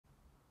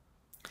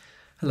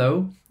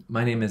Hello,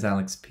 my name is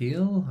Alex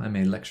Peel. I'm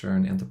a lecturer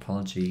in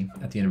anthropology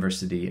at the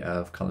University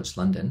of College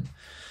London.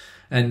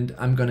 And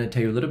I'm going to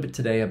tell you a little bit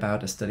today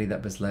about a study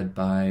that was led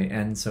by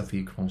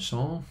Anne-Sophie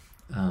Cronchon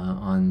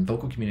on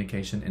vocal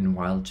communication in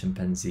wild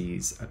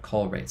chimpanzees, a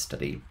call rate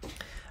study.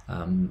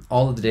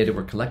 All of the data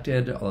were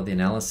collected, all of the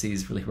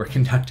analyses really were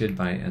conducted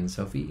by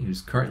Anne-Sophie,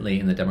 who's currently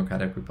in the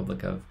Democratic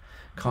Republic of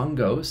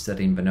Congo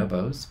studying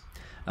bonobos.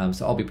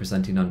 So I'll be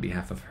presenting on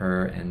behalf of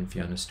her and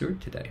Fiona Stewart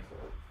today.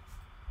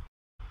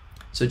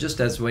 So just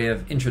as a way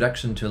of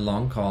introduction to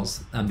long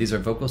calls, these are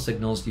vocal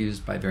signals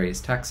used by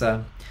various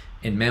taxa.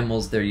 In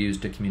mammals, they're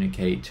used to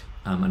communicate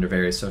under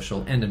various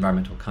social and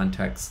environmental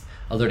contexts,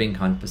 alerting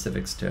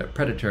conspecifics to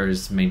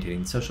predators,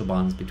 maintaining social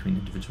bonds between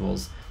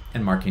individuals,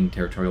 and marking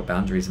territorial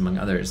boundaries, among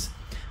others.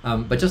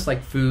 But just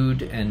like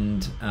food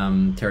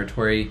and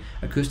territory,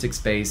 acoustic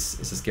space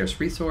is a scarce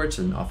resource,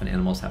 and often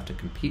animals have to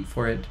compete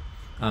for it.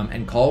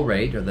 And call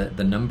rate, or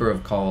the number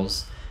of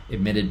calls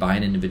emitted by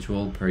an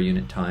individual per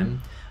unit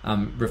time,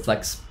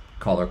 reflects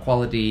caller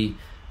quality.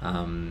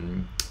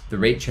 The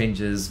rate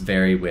changes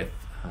vary with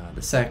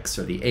the sex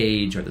or the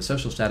age or the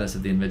social status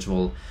of the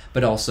individual,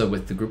 but also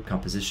with the group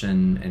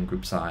composition and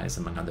group size,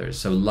 among others.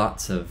 So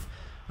lots of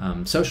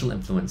social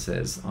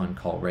influences on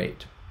call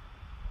rate.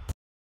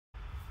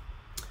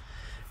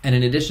 And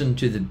in addition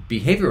to the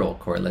behavioral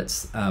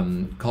correlates,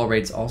 call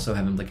rates also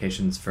have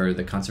implications for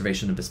the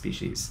conservation of a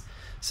species.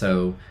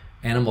 So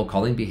animal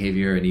calling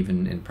behavior, and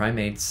even in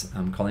primates,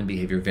 calling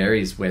behavior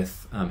varies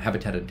with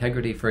habitat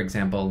integrity, for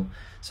example.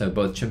 So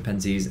both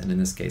chimpanzees and in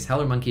this case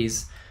howler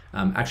monkeys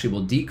actually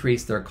will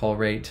decrease their call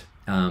rate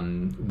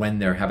when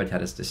their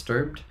habitat is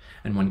disturbed.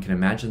 And one can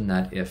imagine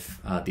that if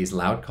these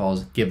loud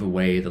calls give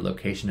away the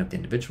location of the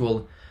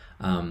individual,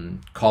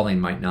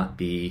 calling might not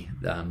be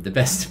the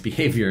best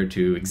behavior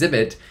to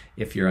exhibit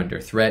if you're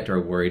under threat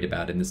or worried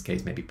about, in this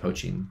case, maybe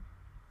poaching.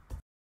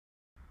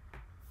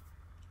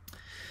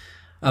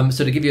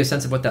 So to give you a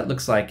sense of what that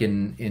looks like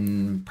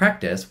in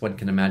practice, one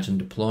can imagine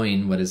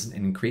deploying what is an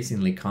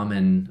increasingly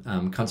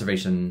common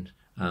conservation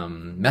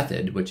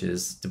method, which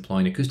is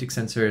deploying acoustic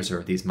sensors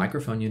or these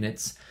microphone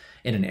units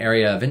in an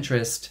area of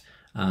interest,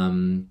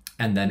 and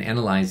then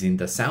analyzing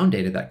the sound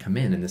data that come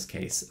in this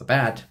case, a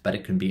bat, but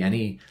it can be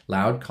any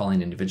loud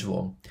calling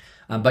individual.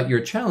 But your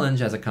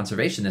challenge as a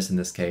conservationist in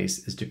this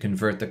case is to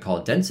convert the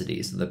call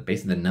density, so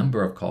basically the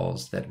number of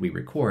calls that we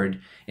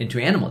record, into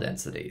animal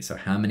density. So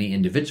how many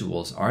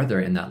individuals are there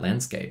in that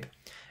landscape?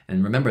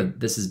 And remember,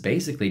 this is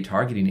basically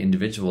targeting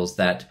individuals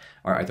that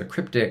are either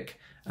cryptic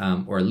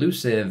or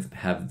elusive,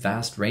 have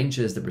vast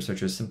ranges that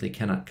researchers simply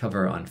cannot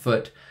cover on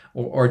foot,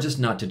 or just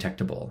not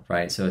detectable,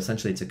 right? So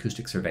essentially it's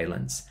acoustic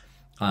surveillance.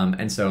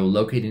 And so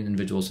locating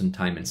individuals in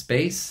time and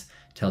space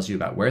tells you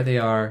about where they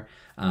are,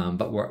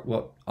 but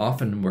what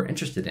often we're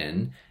interested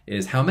in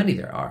is how many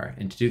there are.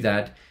 And to do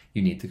that,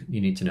 you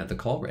need to know the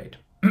call rate.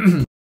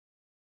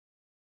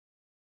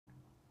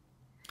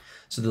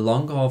 So the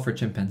long call for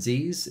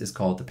chimpanzees is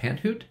called the pant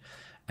hoot.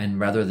 And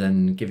rather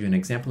than give you an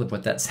example of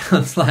what that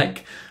sounds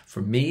like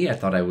for me, I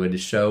thought I would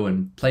show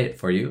and play it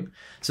for you.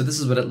 So this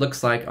is what it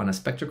looks like on a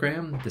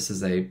spectrogram. This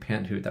is a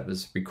pant hoot that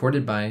was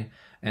recorded by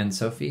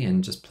Anne-Sophie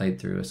and just played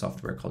through a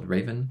software called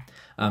Raven.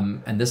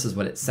 And this is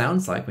what it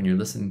sounds like when you're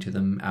listening to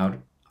them out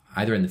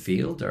either in the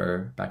field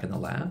or back in the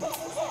lab.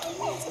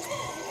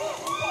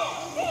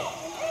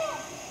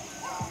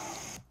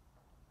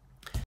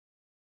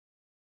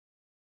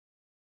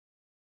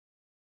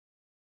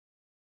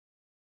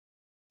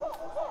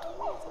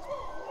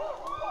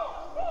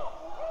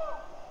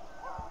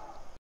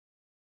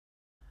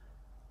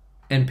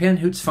 And pan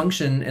hoots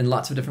function in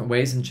lots of different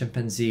ways in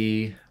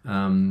chimpanzee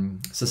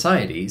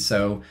society.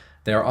 So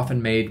they're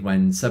often made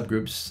when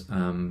subgroups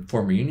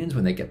form reunions,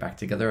 when they get back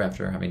together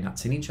after having not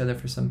seen each other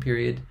for some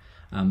period.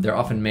 They're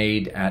often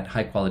made at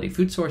high-quality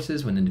food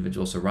sources when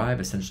individuals arrive,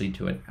 essentially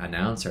to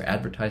announce or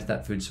advertise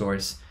that food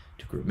source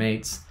to group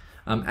mates.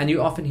 And you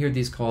often hear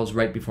these calls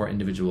right before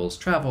individuals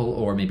travel,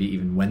 or maybe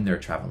even when they're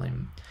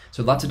traveling.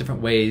 So lots of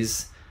different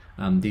ways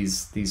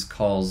these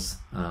calls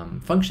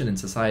function in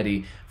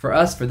society. For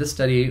us, for this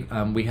study,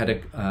 we had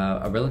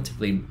a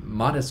relatively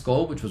modest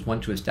goal, which was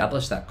one to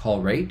establish that call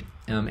rate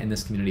in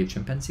this community of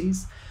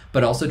chimpanzees,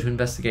 but also to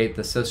investigate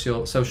the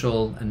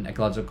social and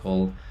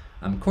ecological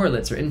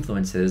correlates or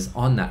influences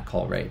on that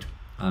call rate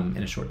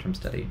in a short-term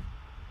study.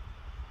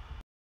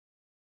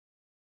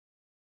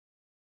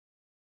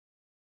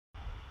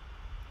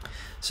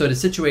 So to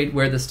situate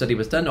where this study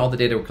was done, all the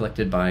data were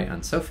collected by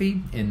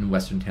Anne-Sophie in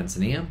western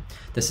Tanzania.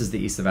 This is the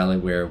Isa Valley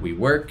where we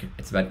work.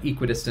 It's about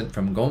equidistant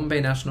from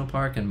Gombe National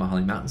Park and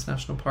Mahale Mountains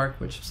National Park,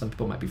 which some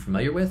people might be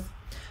familiar with.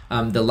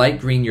 The light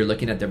green you're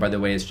looking at there, by the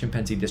way, is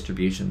chimpanzee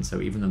distribution. So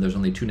even though there's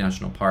only 2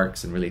 national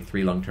parks and really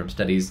 3 long-term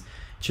studies,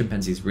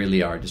 chimpanzees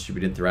really are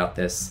distributed throughout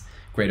this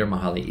greater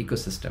Mahale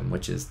ecosystem,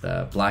 which is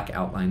the black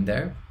outline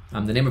there.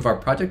 The name of our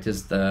project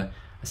is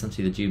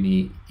essentially the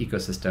Giumi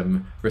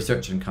Ecosystem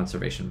Research and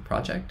Conservation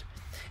Project.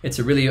 It's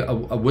a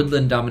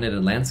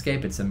woodland-dominated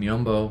landscape. It's a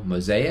Miombo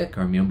mosaic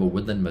or Miombo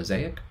woodland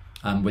mosaic.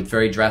 with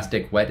very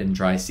drastic wet and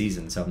dry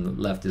seasons. So on the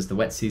left is the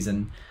wet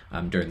season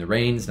during the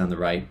rains, and on the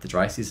right, the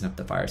dry season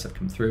after the fires have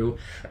come through.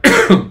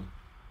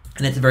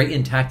 And it's a very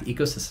intact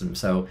ecosystem.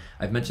 So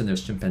I've mentioned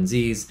there's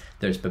chimpanzees,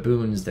 there's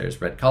baboons, there's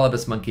red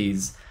colobus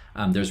monkeys.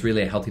 There's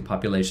really a healthy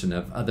population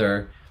of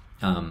other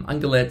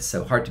ungulates,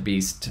 so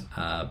hartebeest,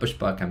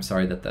 bushbuck. I'm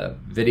sorry that the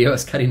video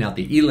is cutting out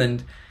the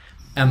eland.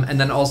 And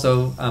then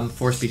also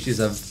 4 species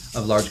of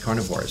large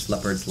carnivores,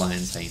 leopards,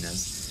 lions,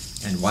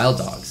 hyenas, and wild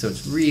dogs. So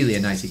it's really a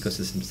nice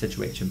ecosystem to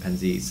situate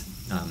chimpanzees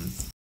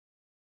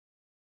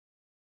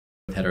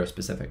with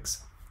heterospecifics.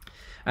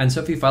 And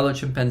Sophie followed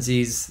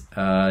chimpanzees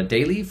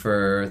daily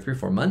for 3 or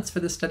 4 months for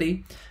this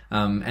study.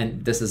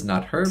 And this is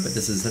not her, but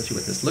this is essentially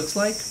what this looks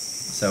like.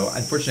 So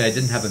unfortunately, I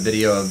didn't have a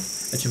video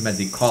of a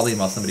chimpanzee calling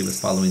while somebody was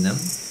following them.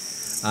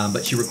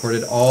 But she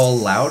recorded all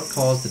loud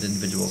calls that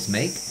individuals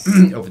make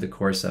over the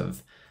course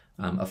of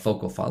a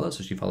focal follow.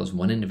 So she follows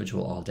one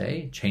individual all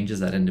day,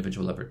 changes that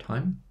individual over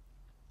time.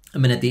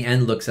 And then at the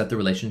end looks at the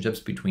relationships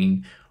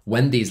between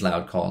when these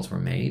loud calls were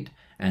made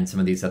and some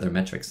of these other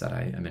metrics that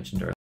I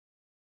mentioned earlier.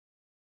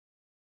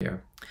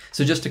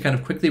 So just to kind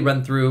of quickly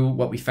run through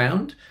what we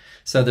found.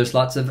 So there's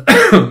lots of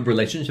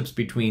relationships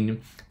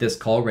between this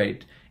call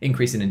rate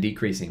increasing and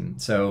decreasing.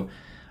 So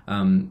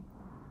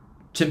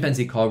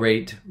chimpanzee call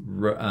rate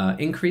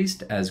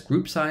increased as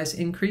group size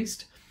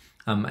increased.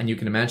 And you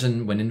can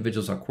imagine when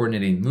individuals are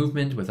coordinating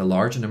movement with a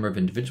larger number of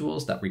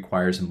individuals, that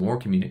requires more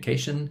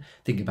communication,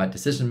 thinking about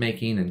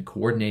decision-making and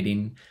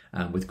coordinating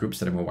with groups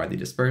that are more widely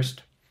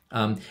dispersed.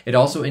 It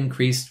also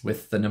increased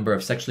with the number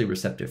of sexually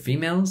receptive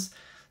females.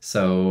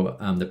 So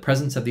the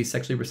presence of these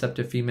sexually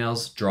receptive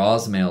females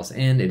draws males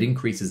in. It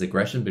increases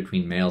aggression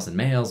between males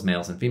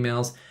and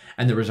females,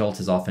 and the result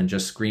is often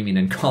just screaming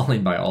and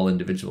calling by all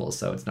individuals.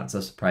 So it's not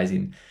so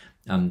surprising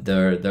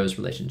those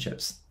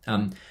relationships.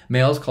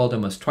 Males called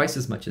almost twice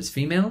as much as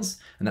females,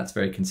 and that's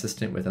very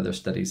consistent with other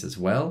studies as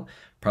well,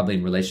 probably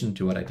in relation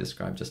to what I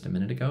described just a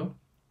minute ago.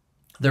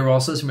 There were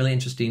also some really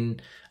interesting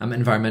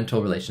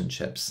environmental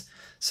relationships.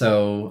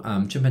 So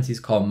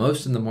chimpanzees call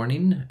most in the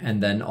morning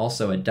and then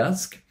also at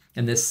dusk.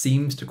 And this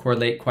seems to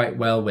correlate quite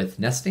well with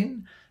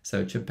nesting.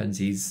 So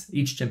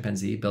each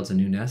chimpanzee builds a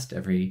new nest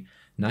every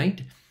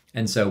night.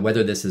 And so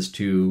whether this is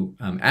to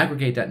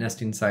aggregate at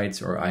nesting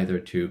sites or either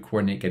to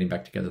coordinate getting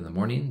back together in the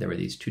morning, there were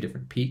these 2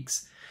 different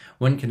peaks.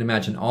 One can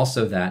imagine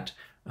also that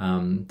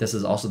this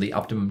is also the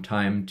optimum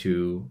time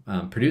to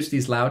produce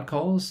these loud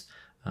calls.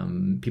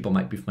 People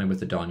might be familiar with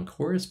the dawn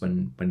chorus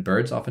when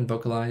birds often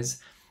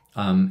vocalize.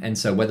 And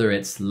so whether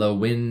it's low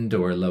wind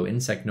or low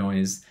insect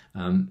noise,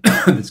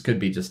 this could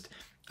be just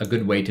a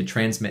good way to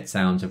transmit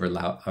sounds over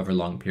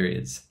long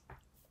periods.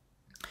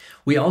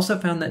 We also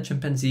found that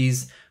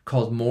chimpanzees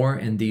called more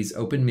in these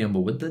open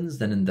meandable woodlands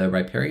than in the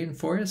riparian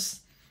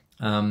forests.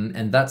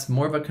 And that's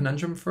more of a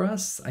conundrum for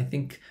us. I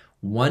think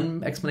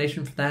one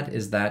explanation for that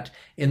is that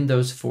in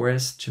those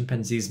forests,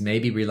 chimpanzees may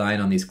be relying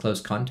on these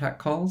close contact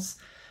calls.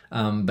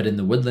 But in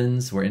the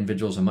woodlands, where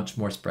individuals are much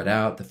more spread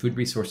out, the food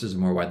resources are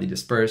more widely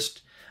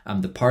dispersed,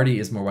 the party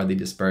is more widely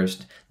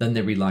dispersed, then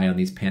they rely on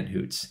these pant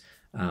hoots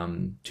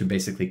to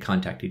basically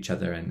contact each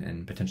other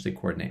and potentially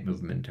coordinate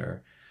movement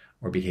or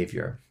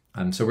behavior.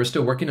 So we're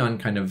still working on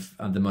kind of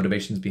the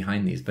motivations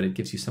behind these, but it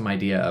gives you some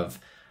idea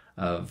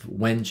of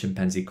when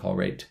chimpanzee call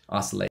rate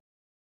oscillates.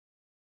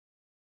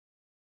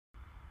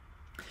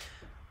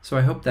 So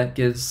I hope that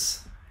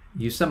gives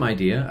you some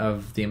idea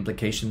of the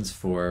implications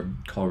for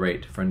call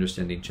rate for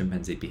understanding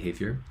chimpanzee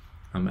behavior.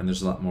 And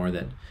there's a lot more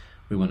that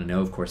we want to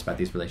know, of course, about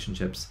these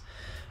relationships.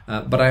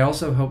 But I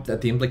also hope that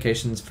the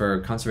implications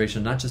for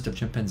conservation, not just of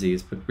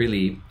chimpanzees, but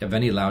really of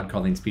any loud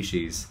calling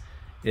species,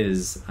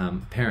 is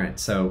apparent.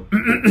 So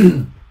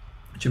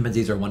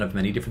chimpanzees are one of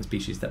many different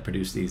species that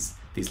produce these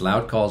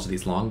loud calls, or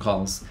these long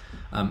calls,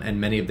 and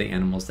many of the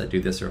animals that do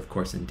this are, of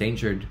course,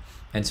 endangered.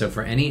 And so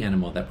for any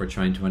animal that we're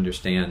trying to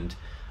understand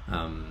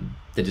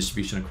the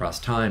distribution across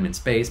time and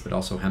space, but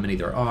also how many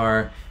there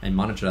are, and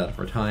monitor that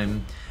over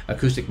time,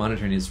 acoustic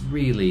monitoring is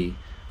really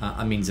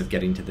a means of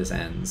getting to this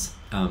ends.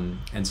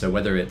 And so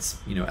whether it's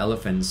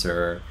elephants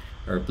or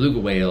beluga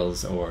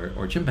whales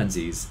or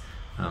chimpanzees,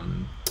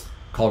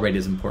 call rate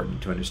is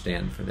important to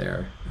understand for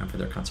their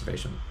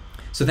conservation.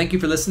 So thank you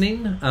for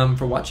listening,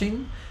 for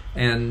watching,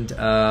 and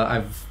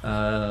I've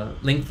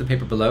linked the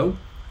paper below.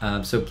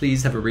 So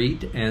please have a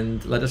read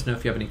and let us know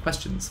if you have any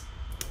questions.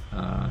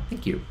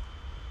 Thank you.